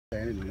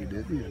And we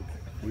did.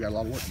 We got a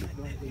lot of work to do.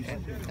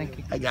 Thank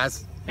you. Hey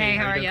guys. Hey,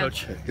 how are you?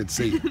 Coach? Good to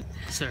see you.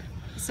 Sir.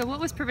 So what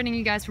was preventing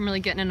you guys from really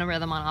getting in a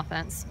rhythm on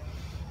offense?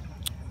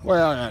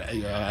 Well,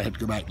 I had to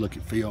go back and look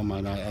at film,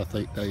 and I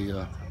think they,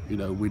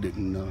 we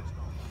didn't,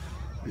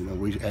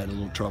 we had a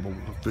little trouble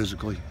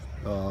physically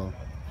and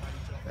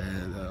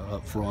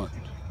up front.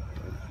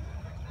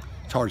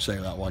 It's hard to say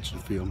without watching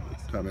the film.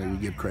 I mean, we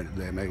give credit to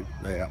them.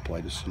 They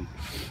outplayed us, and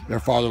they're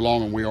farther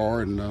along than we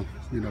are, and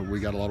we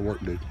got a lot of work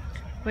to do.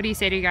 What do you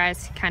say to you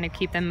guys to kind of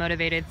keep them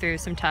motivated through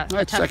some tougher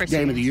It's the second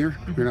game of the year.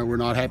 Mm-hmm. We're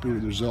not happy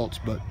with the results,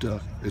 but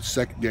it's the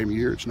second game of the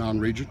year. It's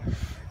non-region.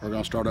 We're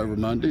going to start over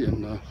Monday,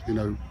 and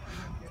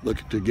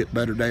look to get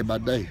better day by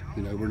day.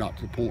 We're not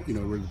to the point.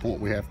 We're at the point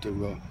we have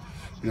to.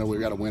 We've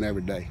got to win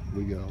every day.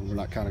 We're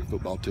not kind of a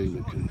football team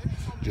that can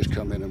just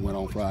come in and win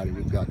on Friday.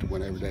 We've got to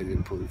win every day to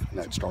improve, and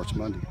that starts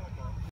Monday.